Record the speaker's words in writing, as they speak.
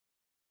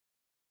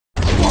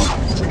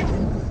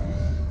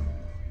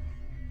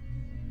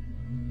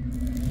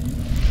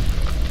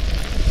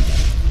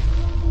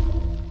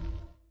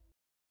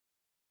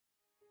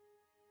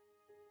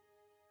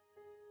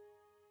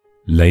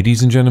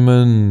Ladies and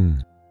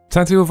gentlemen,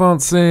 Tattoo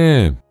Advance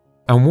here,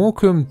 and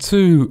welcome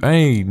to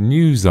a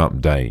news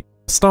update.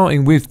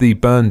 Starting with the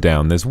burn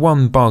down, there's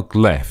one bug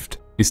left.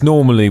 It's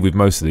normally, with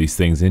most of these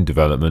things in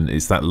development,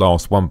 it's that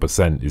last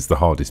 1% is the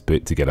hardest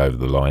bit to get over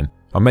the line.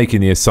 I'm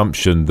making the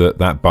assumption that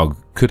that bug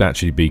could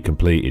actually be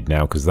completed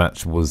now, because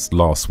that was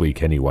last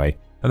week anyway,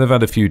 and they've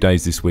had a few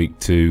days this week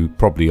to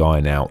probably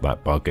iron out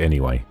that bug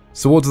anyway.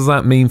 So what does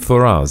that mean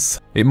for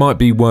us? It might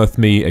be worth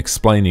me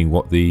explaining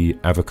what the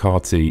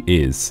Avocati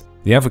is.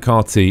 The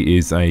Avocati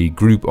is a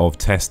group of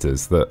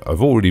testers that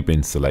have already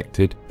been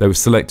selected. They were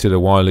selected a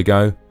while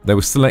ago. They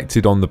were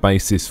selected on the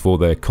basis for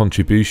their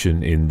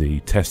contribution in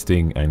the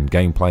testing and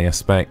gameplay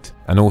aspect.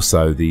 And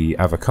also the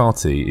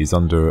Avocati is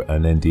under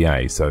an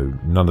NDA, so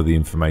none of the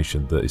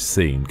information that is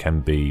seen can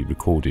be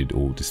recorded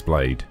or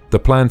displayed. The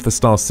plan for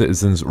Star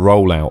Citizen's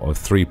rollout of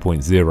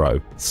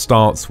 3.0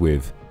 starts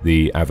with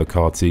the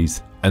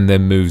Avocatis and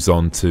then moves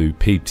on to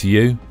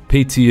PTU.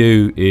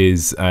 PTU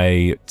is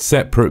a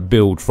separate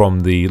build from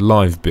the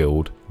live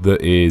build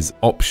that is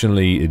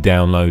optionally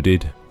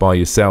downloaded by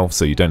yourself,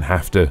 so you don't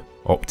have to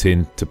opt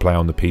in to play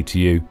on the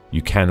PTU.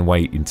 You can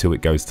wait until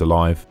it goes to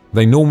live.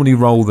 They normally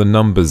roll the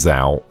numbers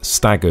out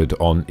staggered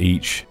on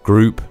each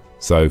group.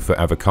 So for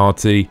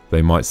Avocati,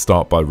 they might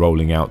start by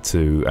rolling out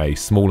to a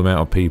small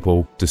amount of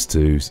people just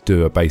to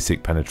do a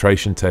basic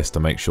penetration test to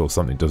make sure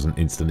something doesn't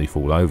instantly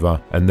fall over,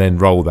 and then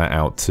roll that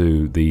out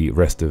to the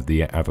rest of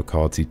the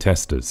Avocati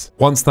testers.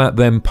 Once that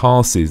then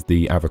passes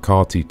the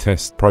Avocati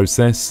test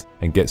process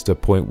and gets to a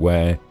point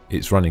where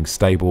it's running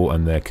stable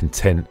and they're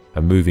content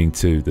and moving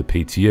to the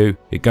PTU,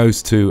 it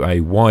goes to a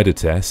wider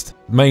test.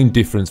 Main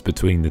difference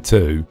between the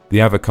two, the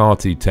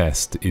Avocati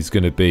test is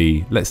going to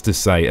be, let's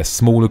just say, a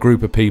smaller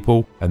group of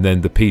people, and then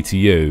the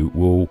PTU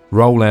will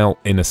roll out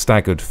in a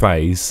staggered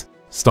phase,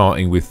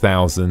 starting with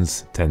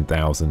thousands,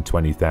 10,000,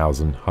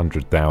 20,000,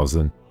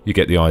 100,000. You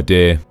get the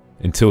idea,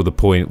 until the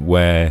point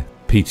where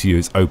PTU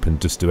is open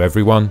just to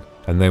everyone,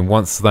 and then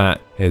once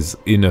that is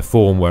in a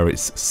form where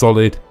it's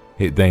solid,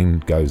 it then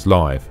goes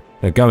live.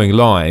 Now going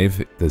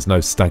live, there's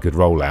no staggered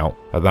rollout.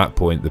 At that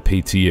point, the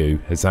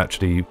PTU has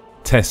actually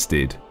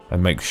tested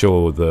and make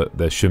sure that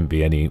there shouldn't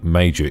be any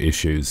major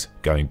issues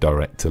going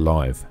direct to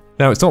live.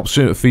 Now it's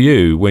optional for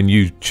you when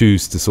you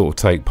choose to sort of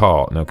take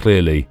part. Now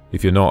clearly,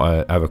 if you're not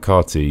an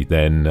Avocati,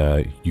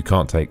 then you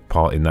can't take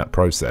part in that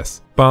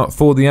process. But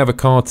for the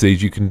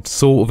Avocatis, you can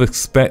sort of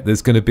expect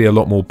there's going to be a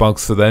lot more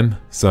bugs for them.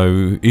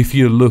 So if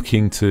you're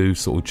looking to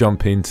sort of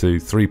jump into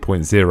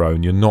 3.0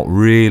 and you're not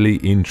really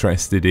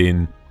interested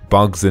in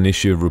bugs and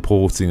issue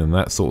reporting and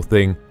that sort of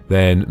thing,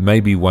 then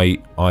maybe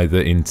wait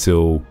either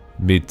until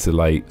mid to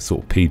late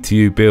sort of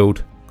PTU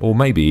build, or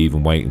maybe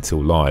even wait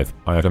until live.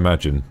 I'd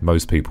imagine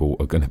most people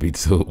are going to be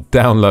sort of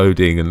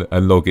downloading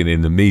and logging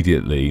in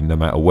immediately, no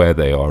matter where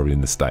they are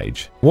in the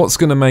stage. What's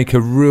going to make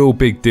a real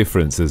big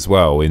difference as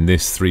well in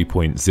this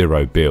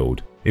 3.0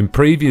 build? In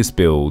previous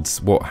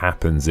builds, what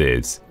happens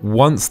is,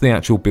 once the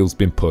actual build's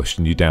been pushed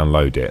and you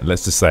download it,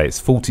 let's just say it's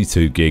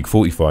 42 gig,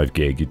 45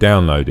 gig, you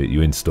download it,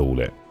 you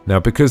install it. Now,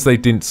 because they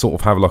didn't sort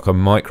of have like a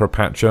micro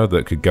patcher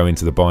that could go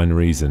into the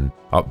binaries and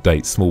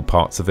update small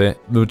parts of it,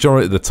 the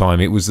majority of the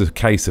time it was a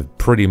case of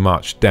pretty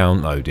much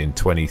downloading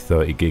 20,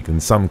 30 gig, in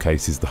some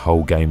cases the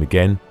whole game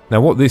again. Now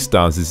what this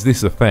does is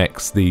this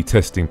affects the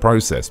testing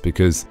process,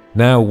 because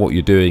now what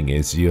you're doing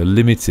is you're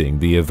limiting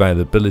the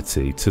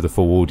availability to the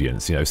full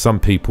audience. You know, some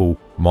people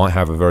might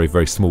have a very,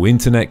 very small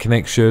internet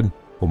connection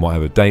or might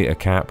have a data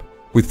cap.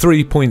 With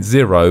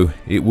 3.0,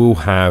 it will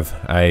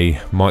have a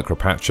micro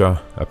patcher,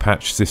 a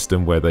patch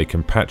system where they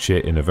can patch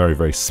it in a very,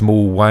 very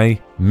small way,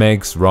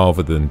 megs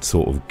rather than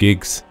sort of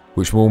gigs,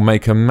 which will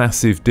make a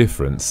massive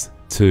difference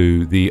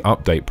to the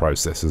update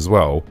process as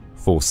well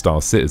for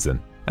Star Citizen.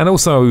 And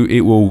also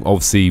it will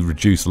obviously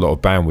reduce a lot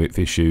of bandwidth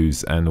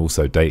issues and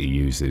also data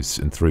usage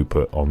and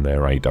throughput on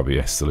their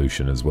AWS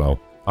solution as well.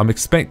 I'm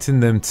expecting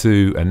them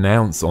to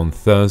announce on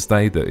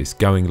Thursday that it's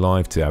going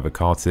live to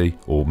Avocati,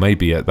 or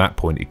maybe at that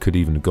point it could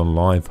even have gone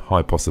live,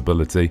 high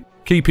possibility.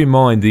 Keep in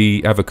mind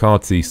the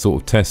Avocati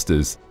sort of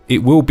testers, it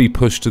will be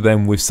pushed to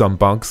them with some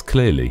bugs,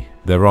 clearly.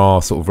 There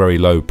are sort of very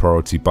low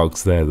priority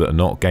bugs there that are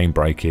not game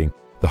breaking.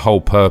 The whole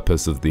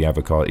purpose of the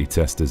Avocati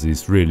testers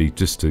is really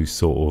just to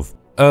sort of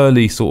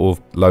early sort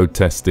of load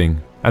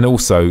testing, and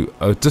also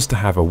just to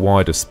have a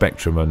wider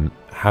spectrum and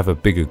have a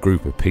bigger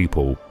group of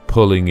people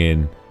pulling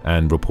in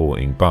and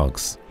reporting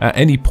bugs. At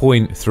any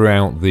point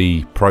throughout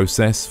the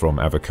process, from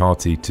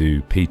Avocati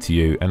to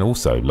PTU and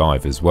also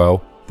live as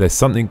well, there's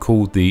something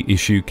called the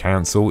issue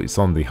cancel. It's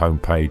on the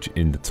homepage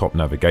in the top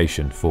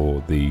navigation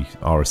for the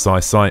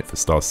RSI site for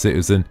Star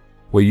Citizen,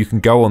 where you can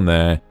go on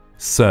there,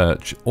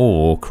 search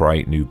or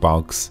create new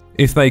bugs.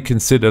 If they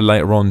consider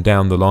later on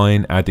down the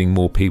line adding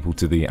more people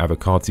to the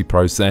Avocati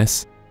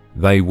process,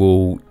 they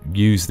will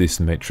use this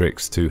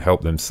metrics to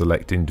help them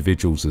select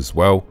individuals as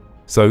well.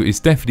 So it's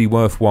definitely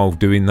worthwhile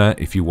doing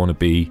that if you want to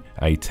be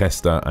a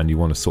tester and you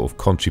want to sort of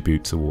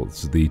contribute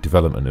towards the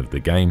development of the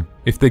game.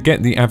 If they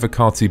get the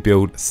Avocati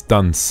build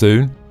done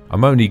soon,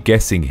 I'm only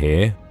guessing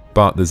here,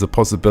 but there's a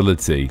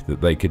possibility that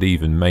they could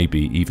even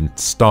maybe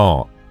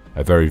start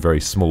a very, very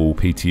small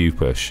PTU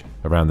push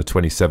around the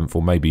 27th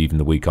or maybe even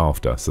the week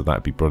after, so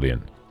that'd be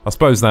brilliant. I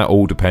suppose that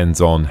all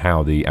depends on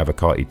how the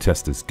Avocati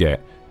testers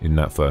get in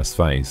that first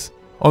phase.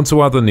 On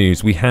to other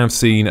news, we have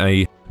seen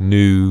a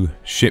new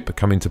ship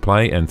come into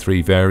play and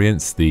 3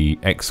 variants, the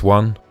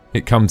X1.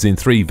 It comes in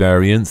 3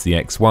 variants, the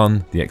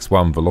X1, the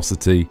X1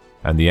 Velocity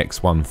and the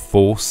X1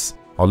 Force.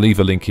 I'll leave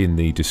a link in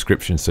the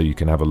description so you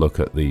can have a look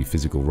at the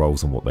physical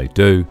roles and what they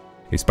do.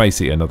 It's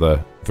basically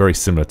another very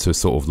similar to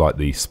sort of like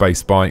the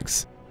space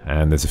bikes,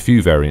 and there's a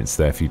few variants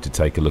there for you to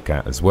take a look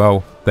at as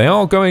well. They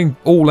are going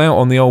all out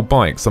on the old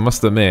bikes, I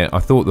must admit. I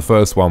thought the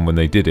first one, when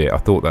they did it, I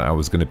thought that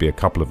was going to be a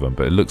couple of them,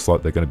 but it looks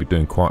like they're going to be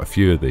doing quite a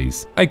few of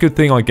these. A good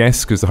thing, I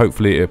guess, because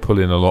hopefully it'll pull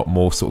in a lot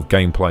more sort of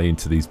gameplay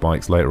into these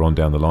bikes later on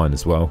down the line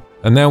as well.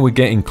 And now we're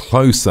getting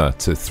closer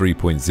to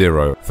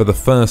 3.0. For the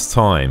first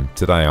time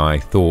today, I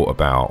thought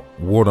about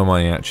what am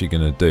I actually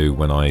going to do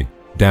when I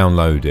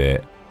download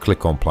it,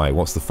 click on play,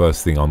 what's the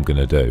first thing I'm going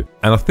to do?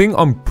 And I think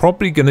I'm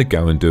probably going to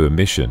go and do a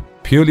mission,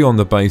 purely on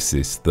the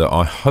basis that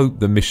I hope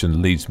the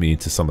mission leads me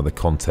into some of the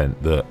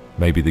content that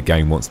maybe the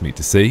game wants me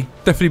to see.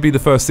 Definitely be the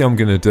first thing I'm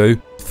going to do.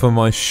 For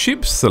my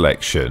ship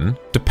selection,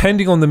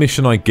 depending on the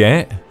mission I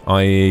get,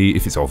 i.e.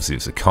 if it's obviously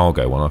it's a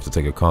cargo one, I have to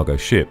take a cargo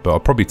ship, but I'll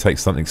probably take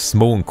something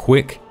small and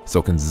quick so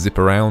I can zip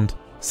around,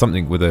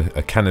 something with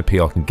a canopy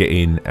I can get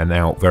in and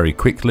out very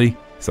quickly,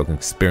 so I can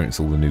experience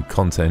all the new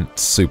content.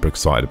 Super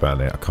excited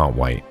about it, I can't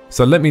wait.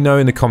 So let me know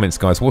in the comments,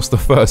 guys, what's the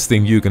first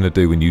thing you're going to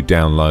do when you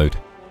download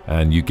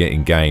and you get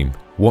in game?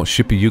 What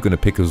ship are you going to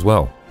pick as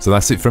well? So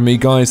that's it from me,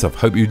 guys. I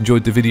hope you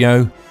enjoyed the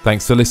video.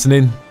 Thanks for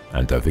listening,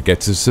 and don't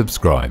forget to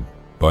subscribe.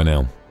 Bye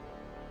now.